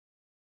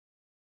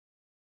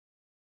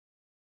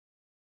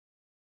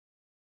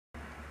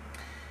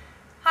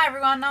Hi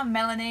everyone, I'm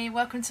Melanie.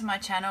 Welcome to my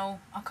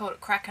channel. I call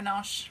it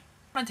Crackanosh.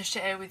 I wanted to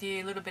share with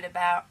you a little bit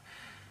about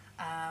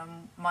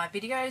my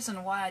videos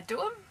and why I do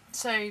them.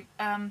 So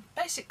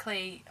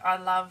basically I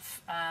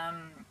love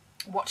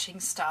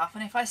watching stuff,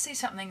 and if I see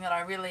something that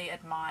I really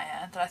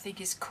admire, that I think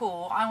is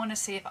cool, I want to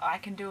see if I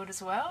can do it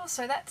as well.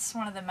 So that's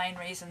one of the main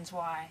reasons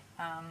why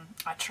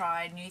I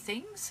try new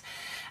things.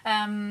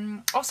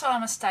 Also,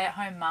 I'm a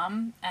stay-at-home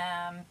mum.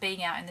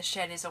 Being out in the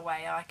shed is a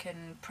way I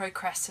can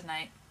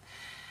procrastinate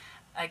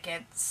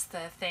against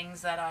the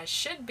things that I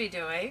should be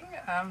doing.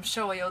 I'm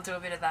sure you'll do a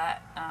bit of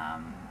that.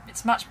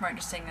 It's much more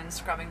interesting than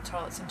scrubbing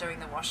toilets and doing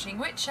the washing,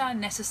 which are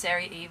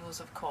necessary evils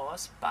of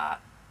course, but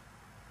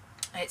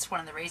it's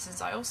one of the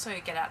reasons I also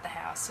get out the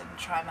house and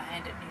try my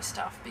hand at new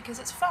stuff, because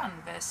it's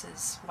fun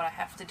versus what I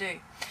have to do.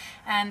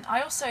 And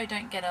I also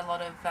don't get a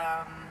lot of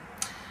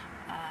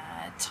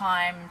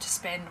time to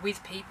spend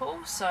with people,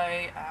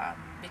 so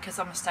because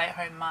I'm a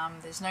stay-at-home mum,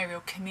 there's no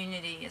real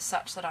community as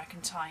such that I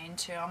can tie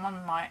into. I'm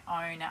on my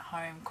own at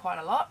home quite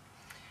a lot.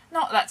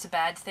 Not that that's a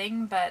bad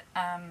thing, but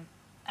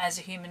as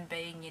a human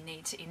being you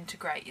need to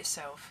integrate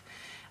yourself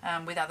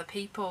with other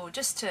people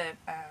just to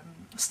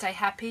stay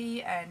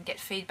happy and get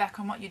feedback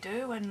on what you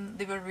do and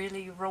live a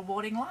really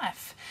rewarding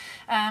life.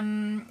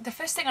 The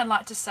first thing I'd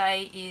like to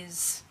say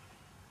is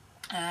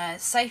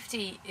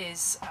safety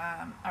is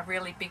a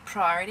really big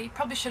priority.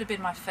 Probably should have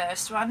been my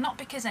first one, not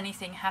because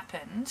anything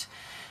happened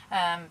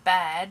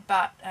bad,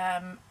 but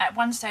at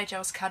one stage I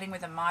was cutting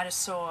with a miter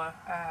saw,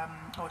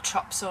 or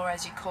chop saw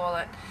as you call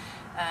it.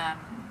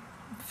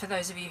 For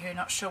those of you who are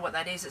not sure what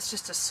that is, it's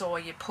just a saw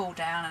you pull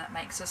down and it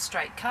makes a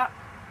straight cut.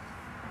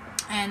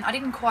 And I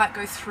didn't quite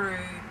go through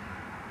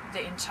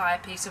the entire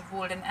piece of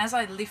wood, and as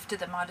I lifted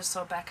the miter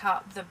saw back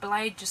up, the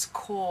blade just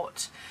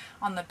caught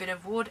on the bit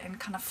of wood and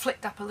kind of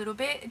flicked up a little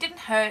bit. It didn't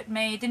hurt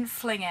me, it didn't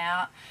fling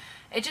out,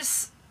 it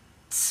just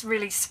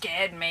really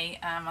scared me.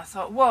 I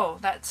thought, whoa,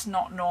 that's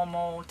not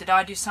normal. Did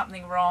I do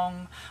something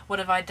wrong? What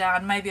have I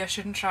done? Maybe I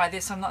shouldn't try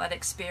this, I'm not that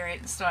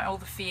experienced. So all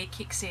the fear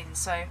kicks in.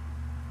 So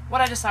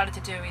what I decided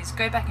to do is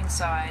go back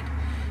inside,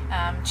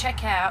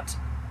 check out,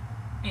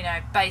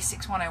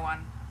 Basics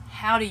 101,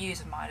 how to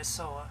use a miter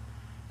saw,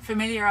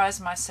 familiarise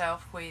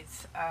myself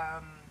with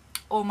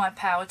all my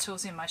power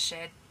tools in my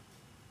shed,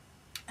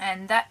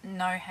 and that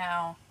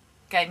know-how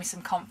gave me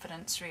some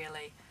confidence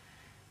really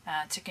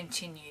to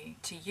continue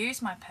to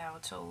use my power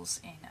tools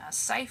in a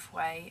safe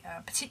way,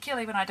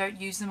 particularly when I don't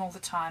use them all the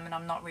time and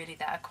I'm not really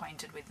that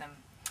acquainted with them.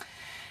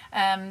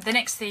 The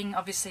next thing,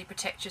 obviously,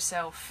 protect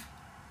yourself,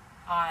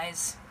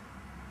 eyes,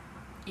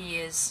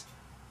 ears,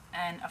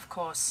 and of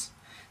course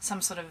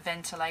some sort of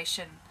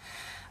ventilation.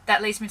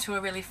 That leads me to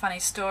a really funny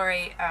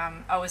story.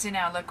 I was in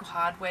our local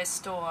hardware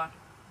store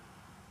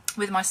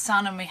with my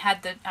son, and we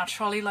had our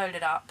trolley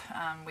loaded up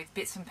with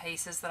bits and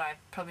pieces that I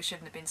probably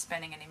shouldn't have been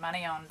spending any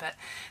money on, but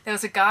there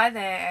was a guy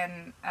there,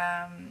 and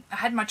I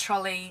had my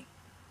trolley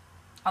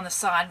on the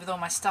side with all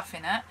my stuff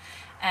in it,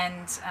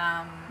 and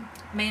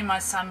me and my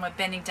son were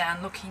bending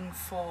down looking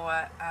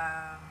for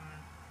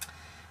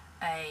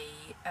a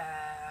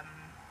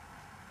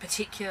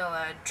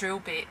particular drill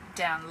bit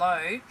down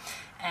low,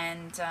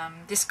 and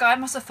this guy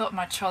must have thought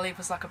my trolley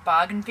was like a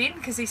bargain bin,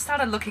 because he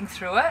started looking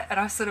through it, and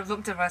I sort of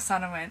looked at my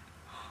son and went,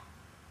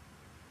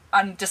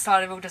 and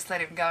decided we'll just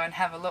let him go and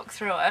have a look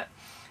through it.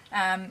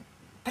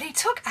 But he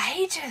took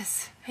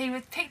ages. He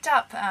picked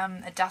up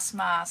a dust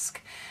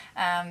mask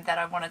that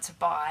I wanted to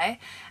buy,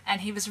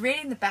 and he was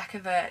reading the back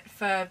of it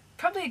for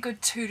probably a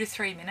good 2 to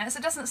 3 minutes.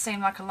 It doesn't seem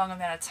like a long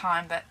amount of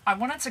time, but I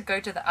wanted to go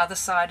to the other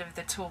side of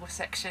the tool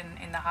section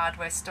in the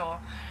hardware store.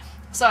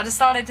 So I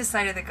decided to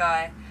say to the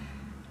guy,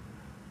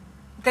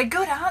 they're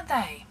good, aren't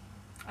they?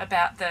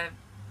 About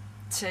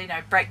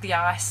to break the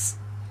ice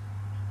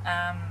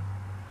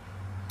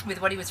with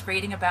what he was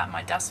reading about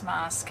my dust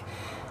mask.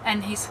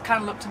 And he's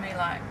kind of looked at me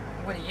like,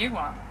 what do you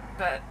want?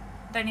 But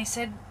then he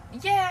said,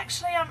 yeah,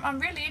 actually I'm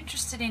really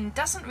interested in,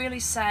 doesn't really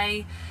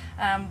say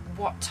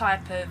what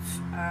type of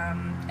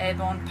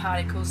airborne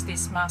particles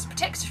this mask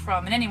protects you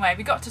from. And anyway,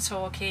 we got to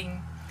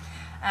talking,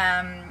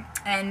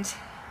 and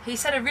he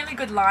said a really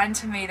good line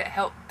to me that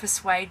helped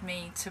persuade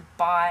me to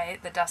buy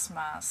the dust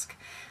mask.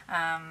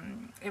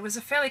 It was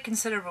a fairly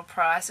considerable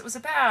price. It was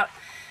about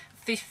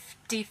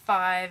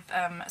 55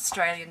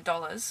 Australian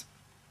dollars,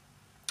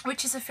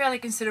 which is a fairly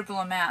considerable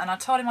amount. And I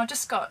told him I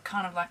just got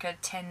kind of like a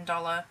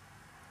 $10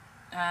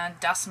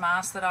 dust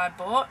mask that I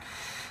bought,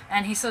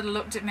 and he sort of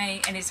looked at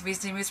me, and his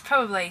wisdom was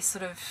probably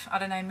sort of, I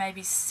don't know,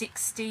 maybe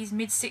 60s,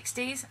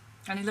 mid-60s,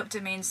 and he looked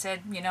at me and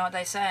said, you know what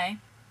they say,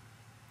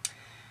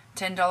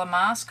 $10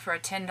 mask for a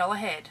 $10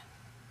 head.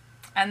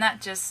 And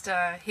that just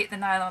hit the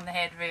nail on the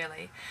head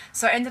really.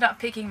 So I ended up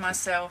picking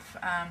myself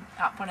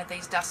up one of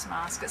these dust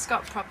masks. It's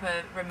got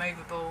proper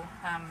removable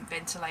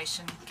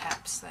ventilation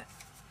caps that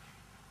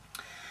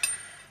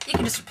you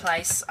can just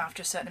replace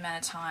after a certain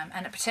amount of time,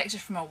 and it protects you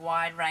from a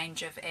wide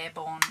range of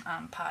airborne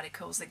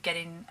particles that get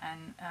in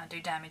and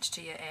do damage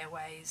to your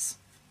airways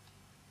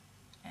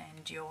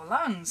and your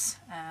lungs.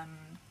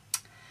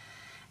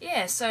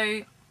 Yeah,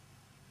 so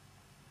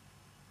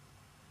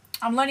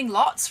I'm learning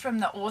lots from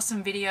the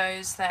awesome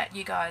videos that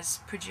you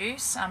guys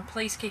produce.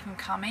 Please keep them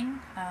coming.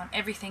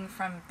 Everything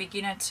from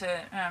beginner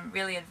to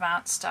really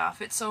advanced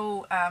stuff. It's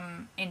all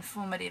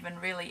informative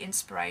and really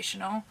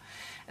inspirational.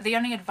 The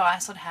only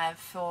advice I'd have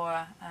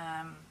for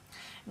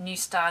new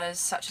starters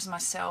such as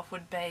myself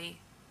would be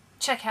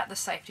check out the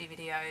safety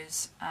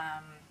videos.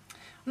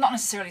 Not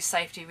necessarily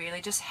safety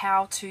really, just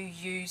how to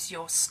use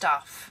your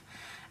stuff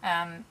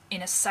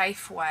in a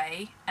safe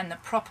way and the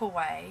proper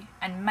way,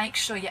 and make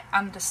sure you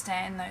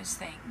understand those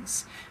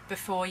things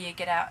before you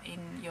get out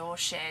in your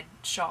shed,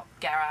 shop,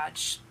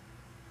 garage,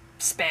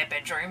 spare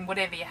bedroom,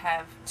 whatever you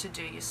have to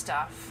do your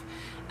stuff.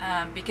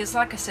 Because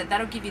like I said,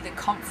 that'll give you the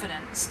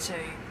confidence to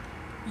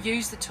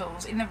use the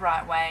tools in the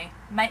right way,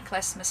 make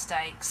less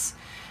mistakes,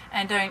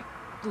 and don't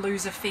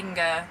lose a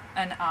finger,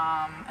 an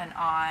arm, an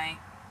eye,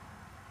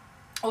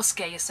 or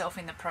scare yourself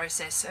in the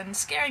process. And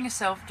scaring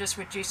yourself just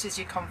reduces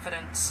your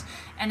confidence,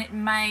 and it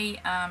may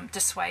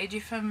dissuade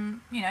you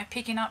from, you know,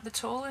 picking up the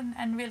tool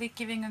and really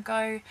giving a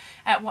go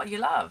at what you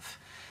love.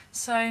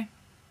 So I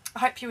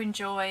hope you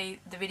enjoy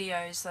the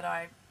videos that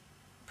I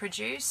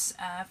produce.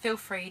 Feel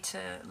free to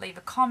leave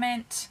a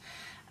comment,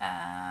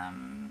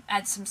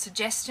 add some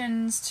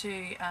suggestions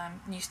to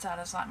new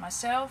starters like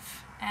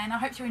myself, and I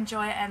hope you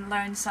enjoy it and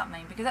learn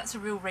something, because that's the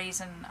real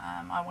reason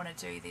I want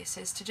to do this,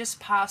 is to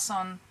just pass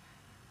on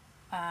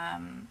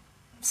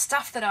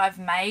stuff that I've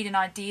made and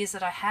ideas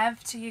that I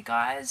have to you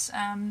guys,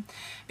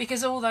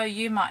 because although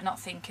you might not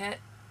think it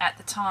at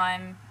the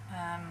time,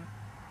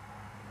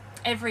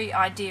 every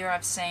idea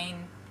I've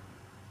seen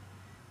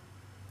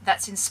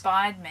that's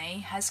inspired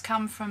me has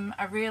come from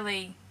a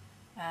really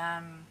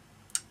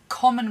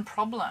common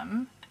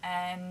problem,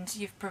 and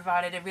you've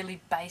provided a really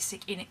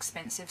basic,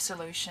 inexpensive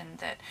solution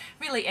that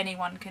really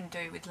anyone can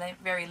do with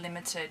very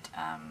limited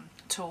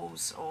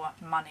tools or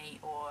money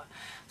or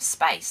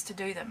space to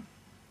do them.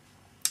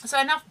 So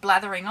enough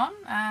blathering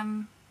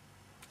on.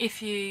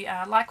 If you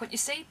like what you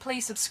see,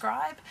 please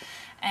subscribe,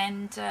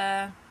 and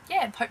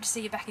yeah, hope to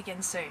see you back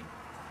again soon.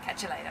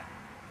 Catch you later.